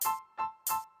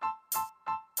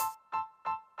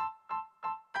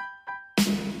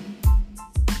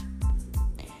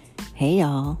Hey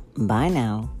y'all, by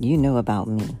now you know about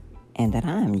me and that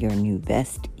I'm your new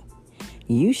bestie.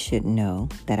 You should know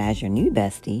that as your new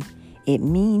bestie, it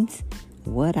means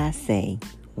what I say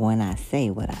when I say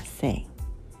what I say.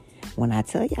 When I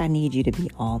tell you I need you to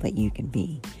be all that you can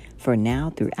be for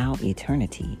now throughout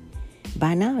eternity,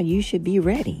 by now you should be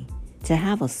ready to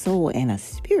have a soul and a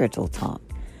spiritual talk.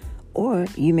 Or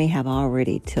you may have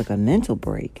already took a mental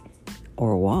break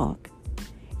or walk.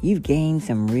 You've gained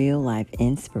some real life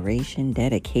inspiration,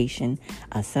 dedication,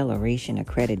 acceleration,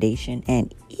 accreditation,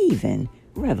 and even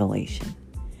revelation.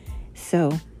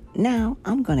 So now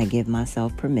I'm going to give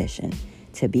myself permission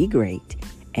to be great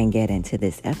and get into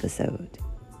this episode.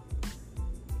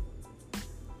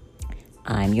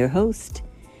 I'm your host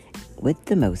with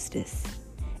the mostest,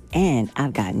 and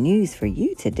I've got news for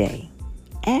you today.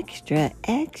 Extra,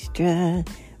 extra,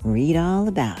 read all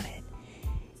about it.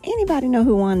 Anybody know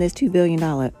who won this $2 billion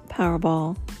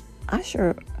Powerball? I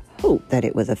sure hope that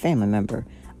it was a family member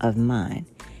of mine.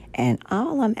 And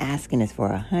all I'm asking is for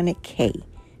 $100K.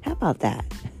 How about that?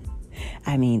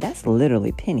 I mean, that's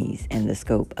literally pennies in the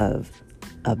scope of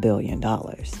 $1 billion.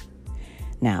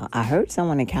 Now, I heard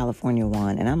someone in California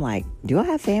won, and I'm like, do I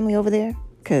have family over there?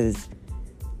 Because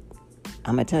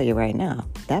I'm going to tell you right now,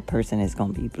 that person is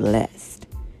going to be blessed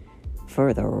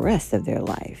for the rest of their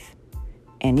life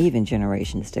and even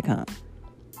generations to come.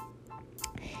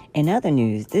 In other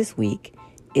news, this week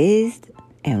is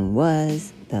and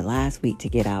was the last week to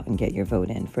get out and get your vote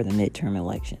in for the midterm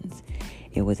elections.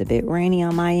 It was a bit rainy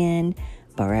on my end,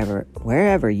 but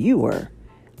wherever you were,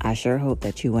 I sure hope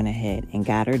that you went ahead and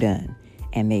got her done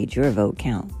and made your vote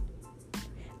count.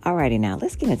 Alrighty, now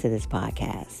let's get into this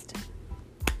podcast.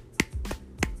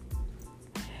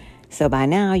 So by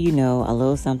now, you know a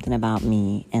little something about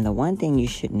me, and the one thing you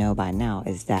should know by now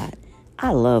is that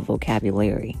I love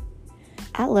vocabulary.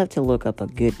 I love to look up a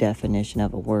good definition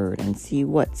of a word and see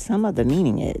what some of the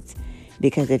meaning is,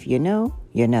 because if you know,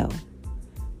 you know.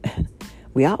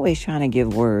 We always trying to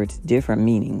give words different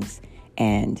meanings,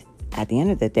 and at the end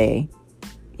of the day,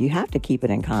 you have to keep it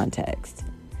in context.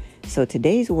 So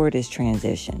today's word is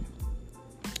transition.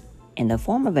 In the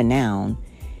form of a noun,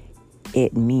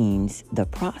 it means the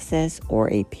process or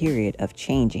a period of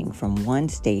changing from one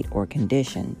state or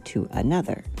condition to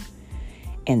another.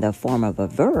 In the form of a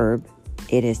verb,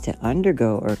 it is to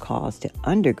undergo or cause to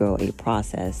undergo a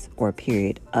process or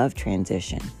period of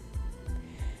transition.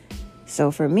 So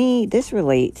for me, this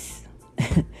relates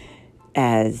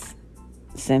as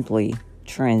simply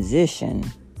transition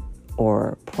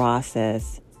or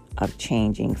process of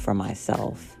changing for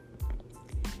myself.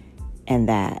 And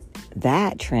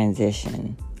that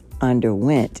transition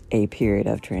underwent a period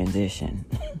of transition.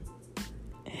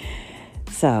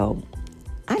 So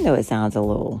I know it sounds a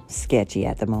little sketchy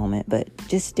at the moment, but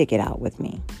just stick it out with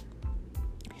me.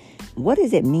 What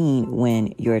does it mean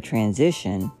when your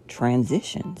transition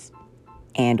transitions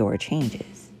and or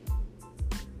changes?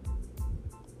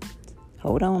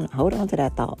 Hold on to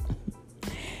that thought.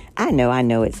 I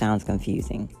know it sounds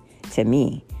confusing to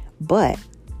me, but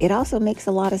it also makes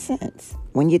a lot of sense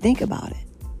when you think about it.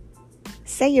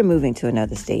 Say you're moving to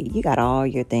another state. You got all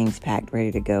your things packed,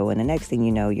 ready to go. And the next thing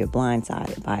you know, you're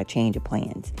blindsided by a change of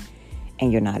plans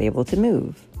and you're not able to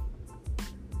move.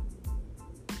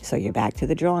 So you're back to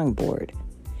the drawing board.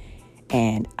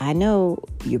 And I know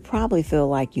you probably feel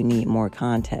like you need more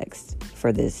context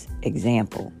for this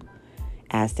example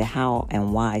as to how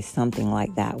and why something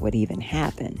like that would even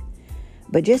happen.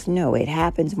 But just know it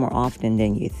happens more often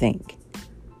than you think.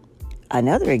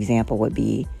 Another example would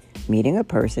be meeting a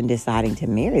person, deciding to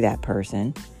marry that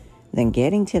person, then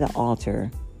getting to the altar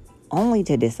only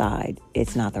to decide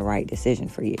it's not the right decision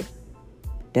for you.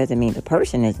 Doesn't mean the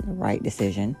person isn't the right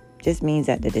decision, just means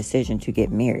that the decision to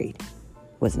get married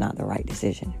was not the right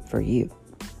decision for you.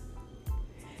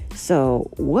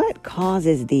 So what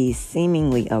causes these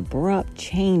seemingly abrupt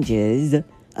changes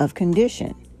of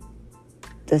condition?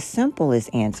 The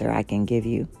simplest answer I can give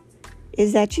you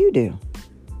is that you do.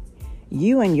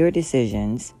 You and your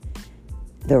decisions,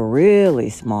 the really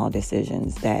small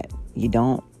decisions that you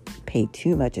don't pay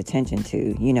too much attention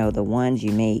to, you know, the ones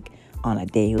you make on a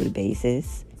daily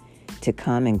basis to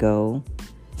come and go,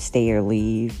 stay or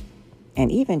leave, and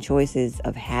even choices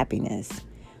of happiness,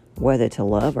 whether to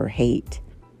love or hate.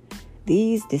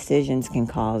 These decisions can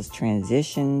cause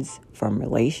transitions from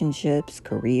relationships,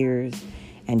 careers,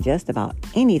 and just about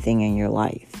anything in your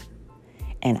life.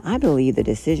 And I believe the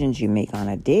decisions you make on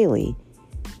a daily,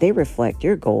 they reflect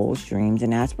your goals, dreams,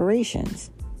 and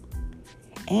aspirations.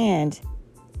 And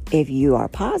if you are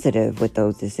positive with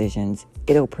those decisions,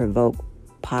 it'll provoke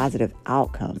positive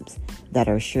outcomes that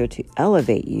are sure to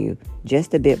elevate you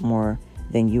just a bit more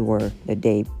than you were the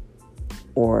day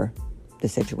or the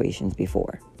situations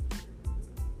before.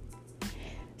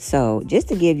 So just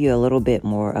to give you a little bit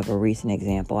more of a recent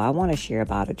example, I want to share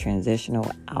about a transitional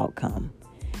outcome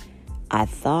I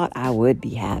thought I would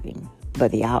be having,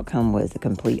 but the outcome was the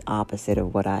complete opposite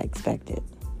of what I expected.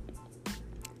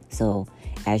 So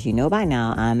as you know by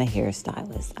now, I'm a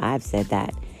hairstylist. I've said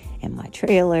that in my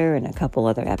trailer and a couple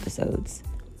other episodes.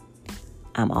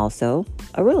 I'm also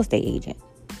a real estate agent.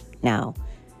 Now,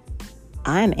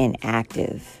 I'm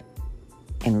inactive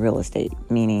in real estate,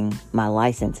 meaning my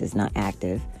license is not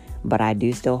active, but I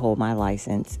do still hold my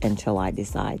license until I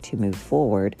decide to move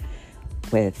forward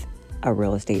with a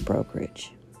real estate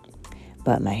brokerage.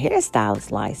 But my hairstylist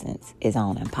license is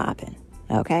on and popping,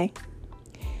 okay?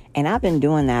 And I've been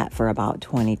doing that for about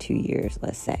 22 years,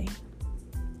 let's say.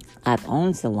 I've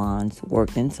owned salons,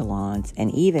 worked in salons,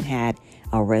 and even had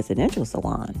a residential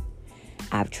salon.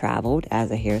 I've traveled as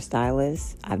a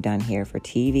hairstylist. I've done hair for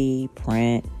TV,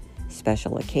 print,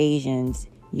 special occasions,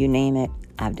 you name it,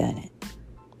 I've done it.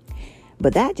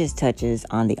 But that just touches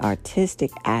on the artistic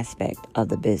aspect of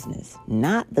the business,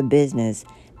 not the business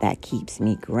that keeps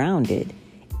me grounded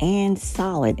and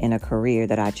solid in a career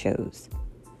that I chose.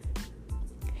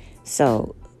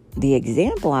 So the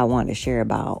example I want to share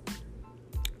about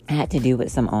had to do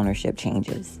with some ownership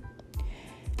changes.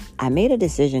 I made a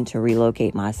decision to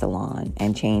relocate my salon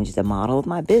and change the model of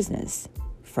my business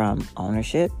from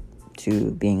ownership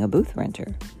to being a booth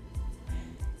renter.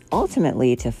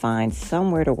 Ultimately, to find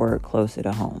somewhere to work closer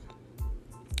to home.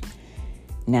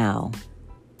 Now,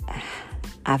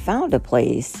 I found a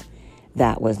place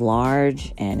that was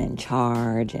large and in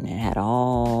charge, and it had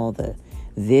all the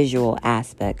visual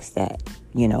aspects that,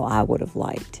 I would have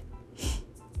liked.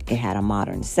 It had a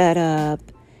modern setup,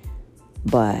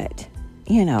 but,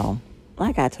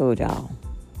 like I told y'all,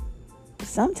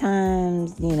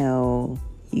 sometimes,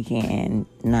 you can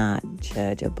not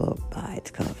judge a book by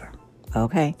its cover.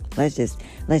 Okay, let's just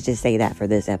say that for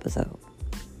this episode.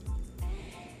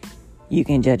 You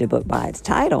can judge a book by its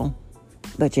title,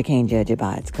 but you can't judge it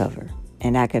by its cover.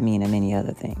 And that could mean many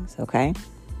other things, okay?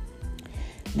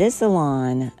 This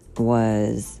salon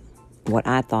was what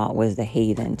I thought was the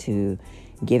haven to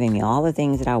giving me all the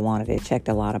things that I wanted. It checked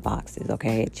a lot of boxes,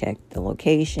 okay? It checked the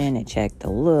location, it checked the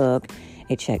look,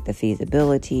 it checked the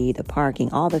feasibility, the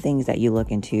parking, all the things that you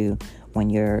look into when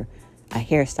you're a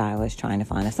hairstylist trying to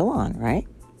find a salon, right?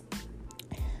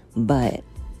 But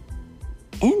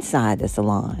inside the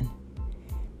salon,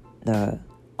 the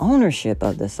ownership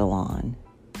of the salon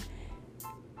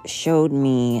showed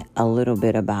me a little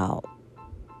bit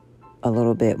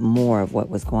more of what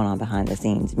was going on behind the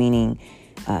scenes, meaning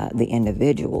the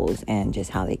individuals and just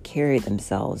how they carried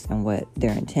themselves and what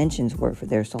their intentions were for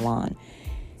their salon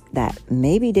that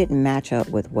maybe didn't match up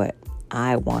with what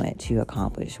I wanted to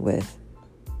accomplish with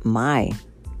my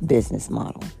business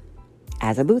model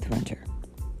as a booth renter.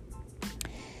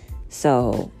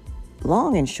 So,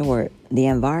 long and short, the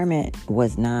environment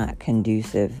was not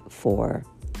conducive for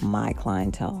my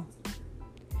clientele.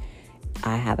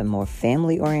 I have a more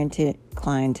family-oriented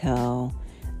clientele.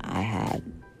 I had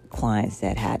clients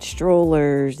that had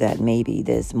strollers, that maybe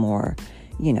this more,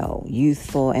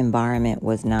 youthful environment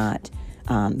was not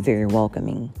very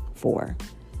welcoming for.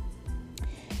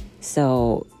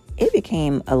 So it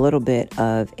became a little bit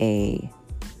of a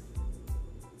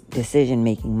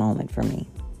decision-making moment for me,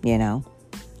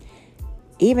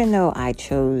 Even though I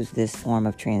chose this form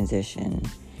of transition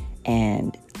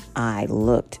and I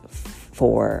looked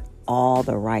for all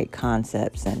the right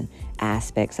concepts and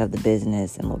aspects of the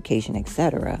business and location,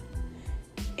 etc.,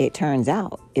 it turns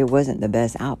out it wasn't the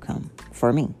best outcome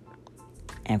for me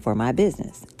and for my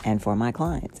business and for my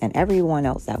clients and everyone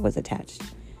else that was attached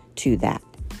to that.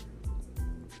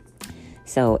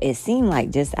 So it seemed like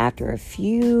just after a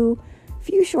few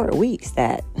short weeks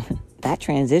that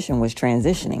transition was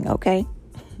transitioning, okay?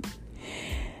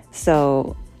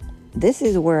 So this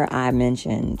is where I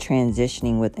mentioned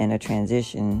transitioning within a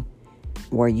transition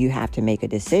where you have to make a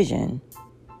decision.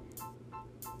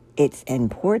 It's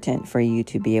important for you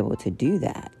to be able to do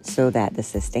that so that the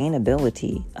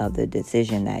sustainability of the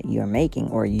decision that you're making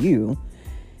or you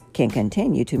can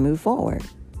continue to move forward.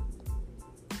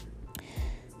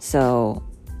 So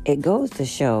it goes to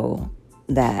show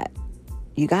that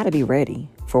you got to be ready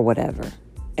for whatever,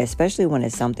 especially when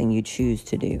it's something you choose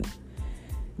to do.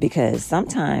 Because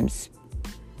sometimes,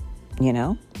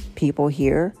 people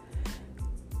hear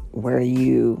where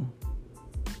you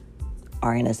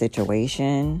are in a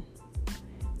situation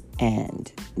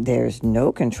and there's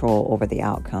no control over the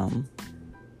outcome,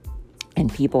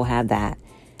 and people have that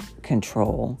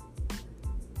control.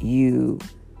 You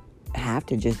have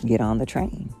to just get on the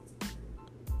train.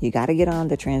 You got to get on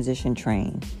the transition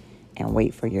train and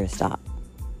wait for your stop.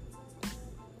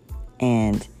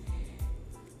 And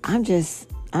I'm just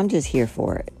here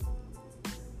for it.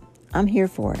 I'm here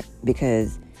for it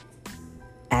because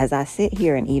as I sit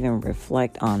here and even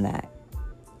reflect on that,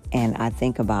 and I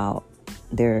think about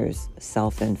there's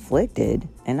self-inflicted,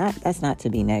 and that's not to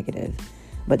be negative,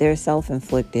 but there's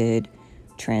self-inflicted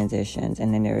transitions,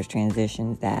 and then there's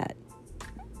transitions that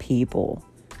people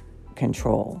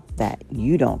control, that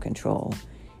you don't control,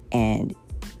 and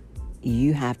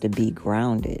you have to be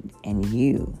grounded in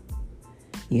you.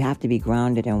 You have to be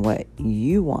grounded in what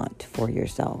you want for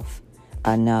yourself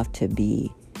enough to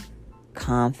be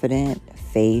confident,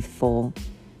 faithful,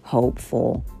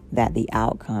 hopeful that the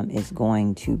outcome is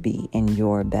going to be in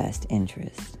your best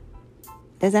interest.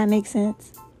 Does that make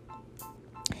sense?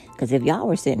 Because if y'all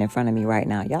were sitting in front of me right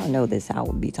now, y'all know this how I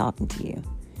would be talking to you.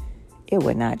 It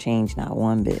would not change not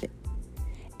one bit.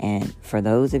 And for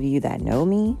those of you that know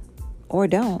me or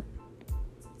don't,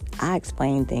 I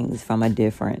explain things from a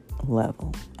different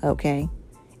level, okay?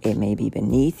 It may be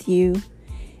beneath you.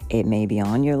 It may be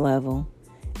on your level.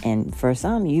 And for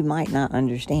some, you might not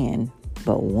understand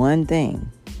but one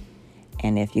thing.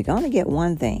 And if you're going to get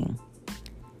one thing,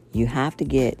 you have to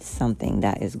get something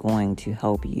that is going to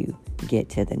help you get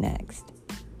to the next.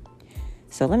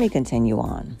 So let me continue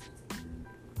on.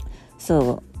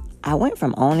 So I went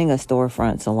from owning a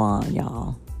storefront salon,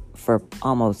 y'all, for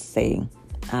almost, say,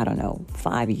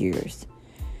 5 years.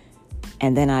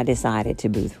 And then I decided to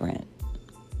booth rent.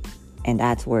 And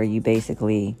that's where you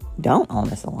basically don't own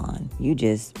a salon. You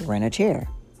just rent a chair.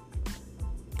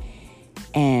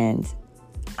 And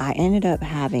I ended up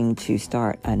having to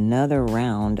start another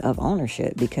round of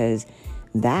ownership because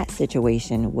that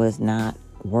situation was not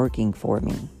working for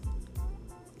me.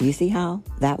 You see how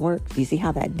that works? You see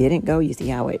how that didn't go? You see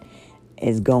how it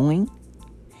is going?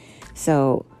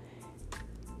 So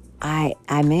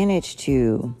I managed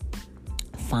to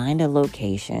find a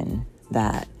location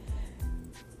that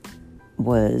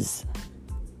was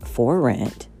for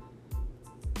rent,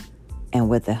 and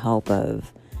with the help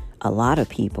of a lot of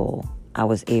people, I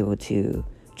was able to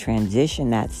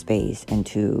transition that space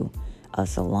into a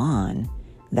salon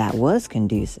that was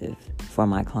conducive for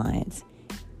my clients.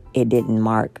 It didn't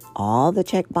mark all the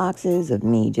check boxes of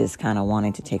me just kind of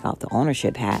wanting to take off the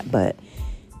ownership hat, but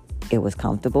it was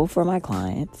comfortable for my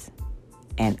clients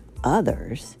and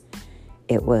others.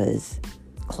 It was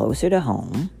closer to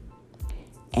home.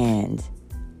 And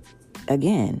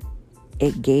again,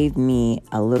 it gave me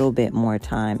a little bit more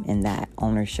time in that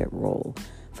ownership role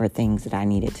for things that I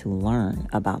needed to learn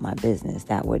about my business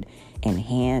that would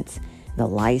enhance the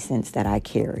license that I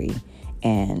carry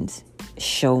and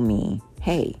show me,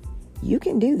 hey, you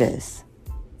can do this.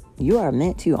 You are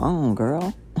meant to own,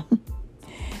 girl.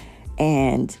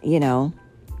 And,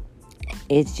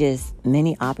 it's just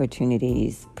many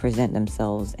opportunities present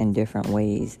themselves in different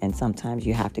ways. And sometimes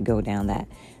you have to go down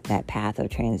that path of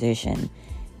transition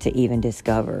to even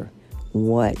discover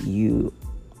what you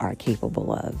are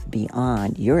capable of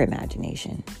beyond your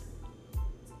imagination.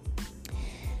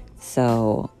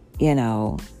 So,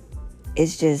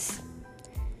 it's just,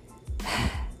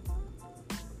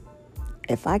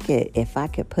 if I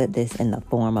could put this in the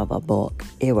form of a book,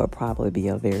 it would probably be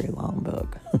a very long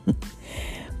book.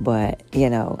 But,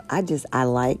 I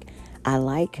like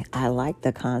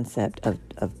the concept of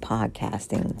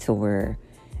podcasting to where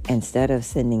instead of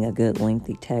sending a good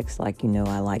lengthy text like,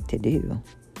 I like to do,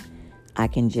 I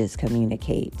can just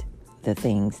communicate the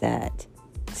things that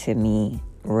to me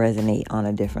resonate on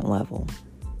a different level.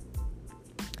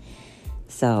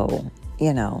 So,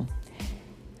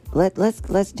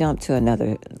 let's jump to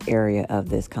another area of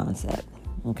this concept.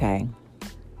 Okay.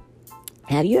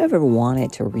 Have you ever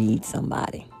wanted to read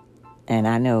somebody? And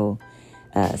I know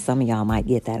some of y'all might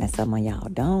get that and some of y'all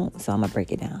don't. So I'm going to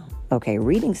break it down. Okay.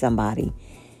 Reading somebody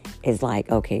is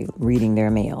like, okay, reading their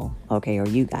mail. Okay. Or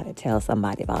you got to tell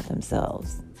somebody about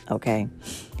themselves. Okay.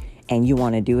 And you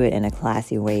want to do it in a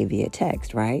classy way via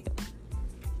text, right?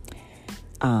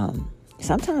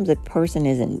 Sometimes a person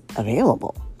isn't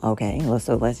available. Okay.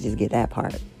 So let's just get that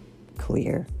part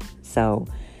clear. So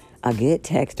a good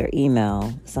text or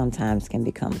email sometimes can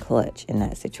become clutch in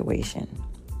that situation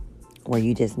where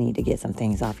you just need to get some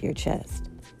things off your chest.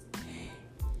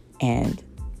 And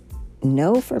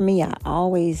for me, I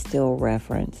always still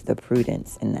reference the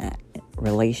prudence in that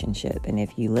relationship. And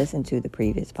if you listen to the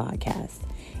previous podcast,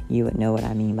 you would know what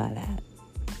I mean by that,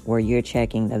 where you're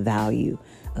checking the value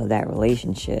of that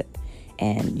relationship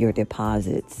and your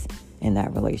deposits in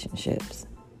that relationships.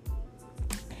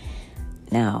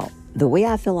 Now, the way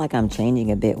I feel like I'm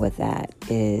changing a bit with that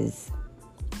is,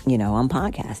 I'm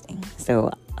podcasting.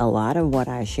 So a lot of what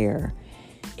I share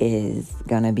is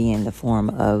going to be in the form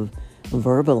of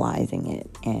verbalizing it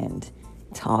and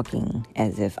talking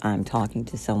as if I'm talking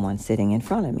to someone sitting in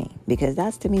front of me. Because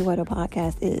that's to me what a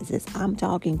podcast is I'm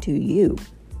talking to you.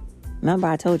 Remember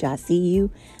I told you I see you,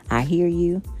 I hear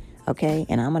you, okay?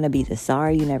 And I'm going to be the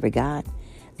sorry you never got,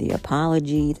 the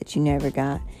apology that you never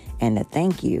got, and the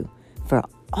thank you for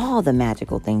all the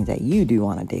magical things that you do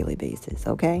on a daily basis,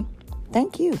 okay?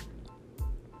 Thank you.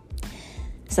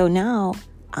 So now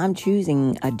I'm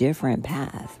choosing a different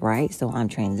path, right? So I'm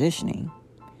transitioning.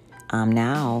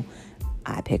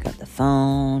 I pick up the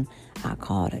phone, I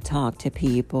call to talk to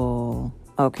people,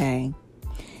 okay?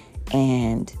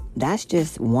 And that's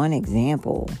just one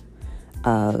example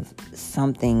of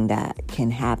something that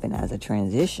can happen as a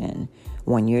transition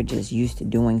when you're just used to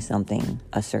doing something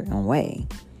a certain way,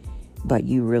 but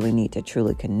you really need to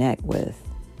truly connect with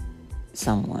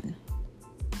someone.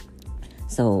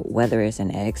 So whether it's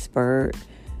an expert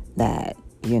that,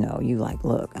 you like,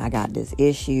 look, I got this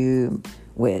issue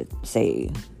with,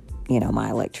 say, my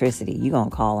electricity. You're going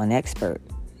to call an expert,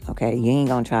 okay? You ain't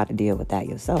going to try to deal with that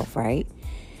yourself, right?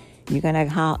 You're going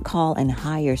to call and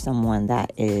hire someone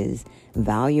that is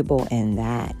valuable in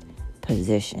that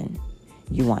position.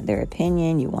 You want their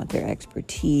opinion. You want their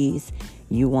expertise.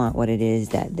 You want what it is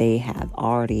that they have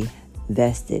already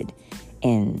vested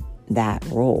in that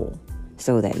role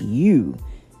so that you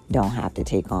don't have to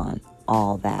take on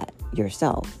all that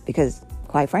yourself. Because,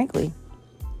 quite frankly,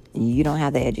 you don't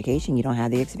have the education, you don't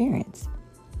have the experience.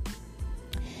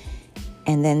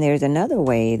 And then there's another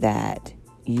way that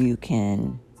you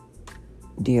can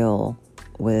deal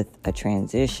with a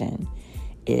transition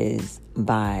is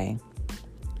by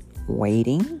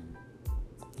waiting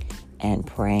and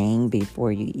praying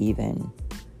before you even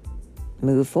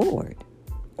move forward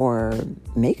or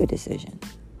make a decision.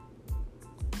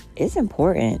 It's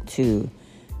important to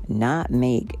not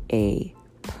make a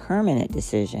permanent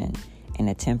decision in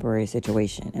a temporary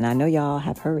situation. And I know y'all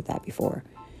have heard that before,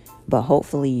 but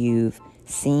hopefully you've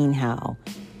seen how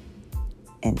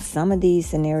in some of these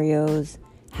scenarios,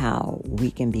 how we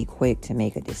can be quick to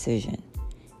make a decision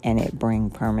and it bring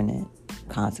permanent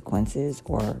consequences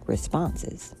or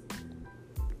responses.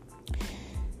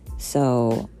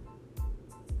 So,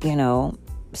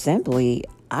 simply,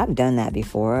 I've done that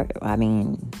before. I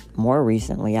mean, more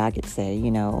recently, I could say,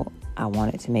 I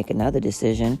wanted to make another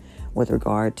decision with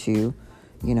regard to,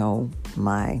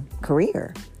 my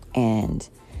career. And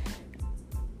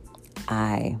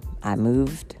I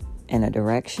moved in a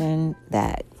direction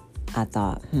that I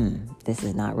thought, this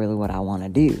is not really what I want to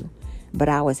do. But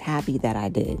I was happy that I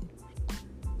did.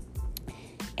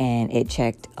 And it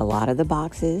checked a lot of the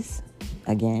boxes.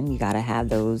 Again, you got to have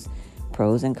those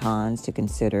pros and cons to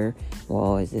consider.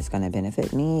 Well, is this going to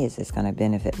benefit me? Is this going to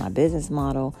benefit my business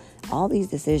model? All these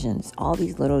decisions, all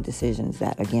these little decisions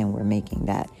that, again, we're making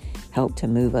that help to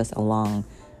move us along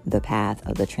the path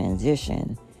of the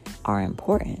transition are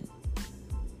important.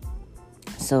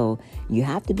 So you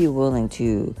have to be willing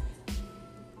to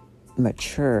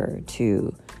mature,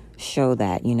 to show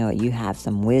that, you have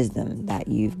some wisdom, that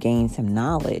you've gained some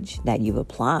knowledge that you've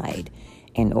applied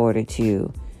in order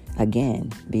to,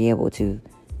 again, be able to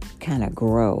kind of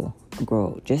grow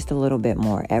just a little bit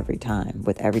more every time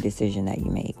with every decision that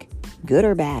you make, good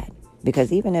or bad.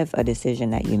 Because even if a decision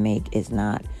that you make is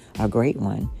not a great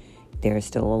one, there's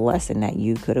still a lesson that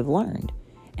you could have learned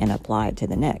and applied to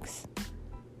the next.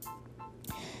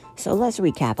 So let's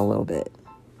recap a little bit.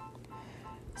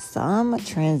 Some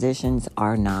transitions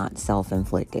are not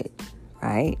self-inflicted,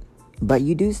 right? But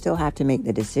you do still have to make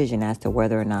the decision as to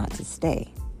whether or not to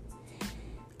stay.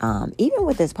 Even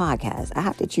with this podcast, I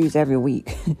have to choose every week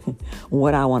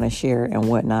what I want to share and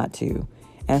what not to.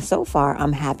 And so far,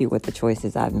 I'm happy with the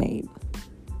choices I've made.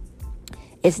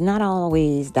 It's not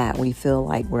always that we feel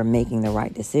like we're making the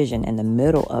right decision in the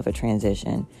middle of a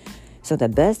transition. So the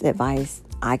best advice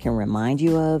I can remind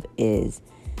you of is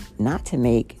not to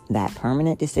make that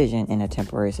permanent decision in a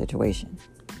temporary situation.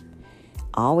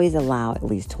 Always allow at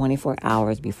least 24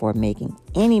 hours before making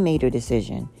any major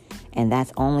decision, and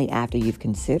that's only after you've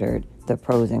considered the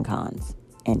pros and cons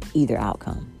in either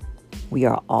outcome. We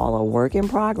are all a work in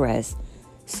progress,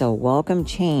 so welcome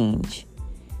change.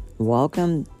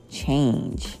 Welcome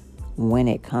change when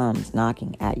it comes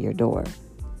knocking at your door,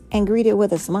 and greet it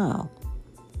with a smile.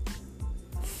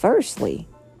 Firstly,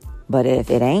 but if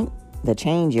it ain't the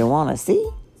change you want to see,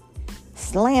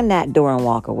 slam that door and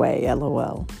walk away.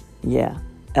 LOL. Yeah,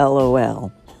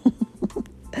 LOL.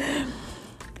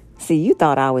 See, you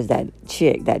thought I was that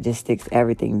chick that just sticks to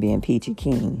everything being peachy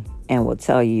keen and will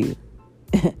tell you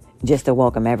just to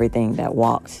welcome everything that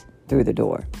walks through the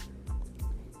door.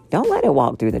 Don't let it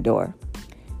walk through the door.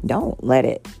 Don't let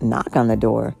it knock on the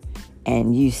door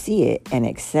and you see it and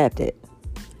accept it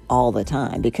all the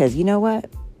time. Because you know what?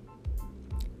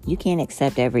 You can't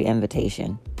accept every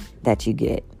invitation that you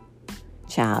get.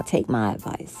 Child, take my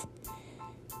advice.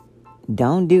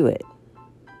 Don't do it.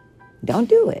 Don't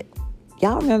do it.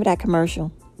 Y'all remember that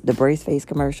commercial? The brace face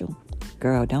commercial?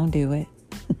 Girl, don't do it.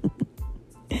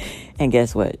 And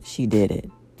guess what? She did it.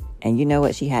 And you know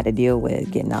what she had to deal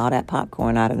with? Getting all that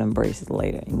popcorn out of them braces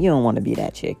later. And you don't want to be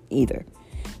that chick either.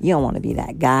 You don't want to be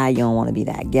that guy. You don't want to be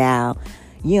that gal.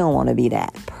 You don't want to be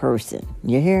that person.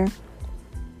 You hear?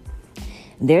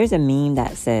 There's a meme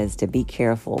that says to be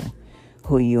careful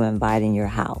who you invite in your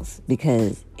house,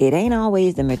 because it ain't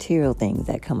always the material things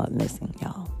that come up missing,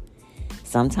 y'all.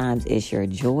 Sometimes it's your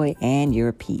joy and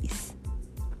your peace.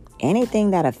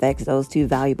 Anything that affects those two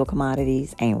valuable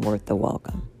commodities ain't worth the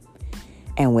welcome.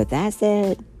 And with that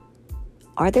said,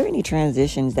 are there any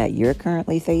transitions that you're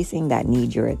currently facing that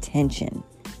need your attention?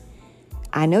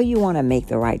 I know you want to make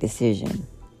the right decision,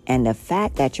 and the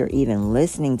fact that you're even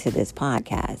listening to this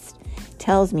podcast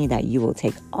tells me that you will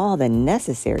take all the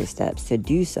necessary steps to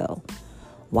do so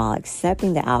while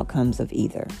accepting the outcomes of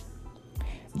either.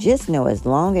 Just know, as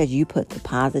long as you put the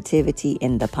positivity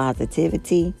in the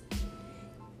positivity,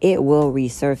 it will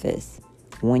resurface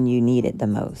when you need it the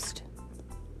most.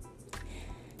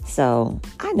 So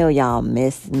I know y'all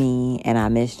miss me and I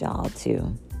missed y'all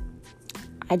too.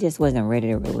 I just wasn't ready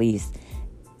to release,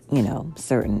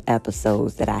 certain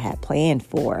episodes that I had planned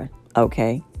for,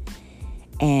 okay?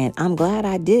 And I'm glad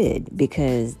I did,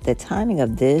 because the timing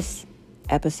of this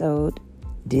episode,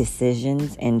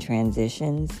 Decisions and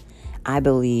Transitions, I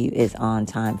believe is on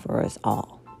time for us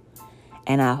all.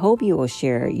 And I hope you will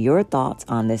share your thoughts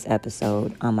on this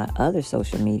episode on my other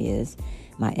social medias,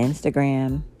 my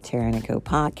Instagram, Taryn & Co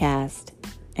Podcast,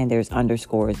 and there's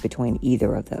underscores between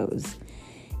either of those.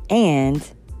 And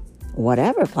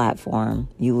whatever platform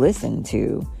you listen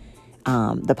to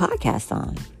the podcast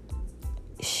on,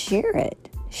 share it.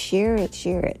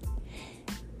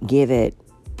 Give it,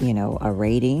 a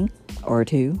rating or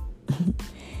two.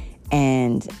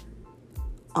 And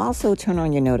also turn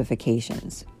on your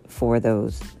notifications for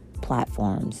those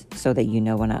platforms so that you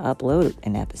know when I upload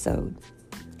an episode.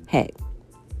 Heck,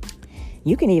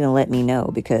 you can even let me know,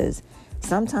 because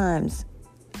sometimes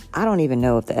I don't even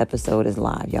know if the episode is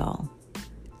live, y'all.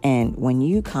 And when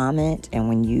you comment and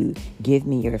when you give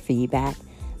me your feedback,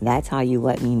 that's how you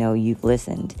let me know you've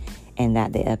listened and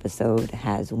that the episode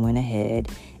has went ahead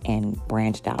and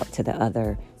branched out to the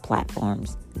other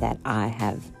platforms that I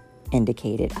have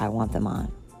indicated I want them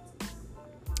on.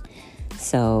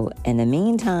 So in the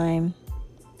meantime,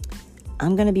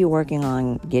 I'm going to be working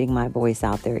on getting my voice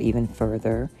out there even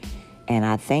further. And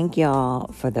I thank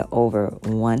y'all for the over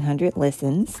 100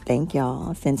 listens. Thank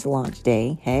y'all since launch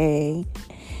day. Hey,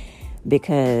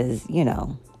 because,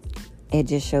 it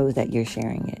just shows that you're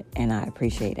sharing it, and I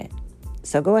appreciate it.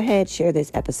 So go ahead, share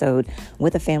this episode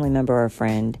with a family member or a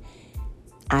friend.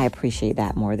 I appreciate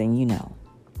that more than you know.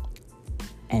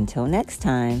 Until next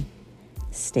time,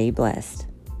 stay blessed.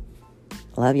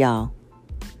 Love y'all.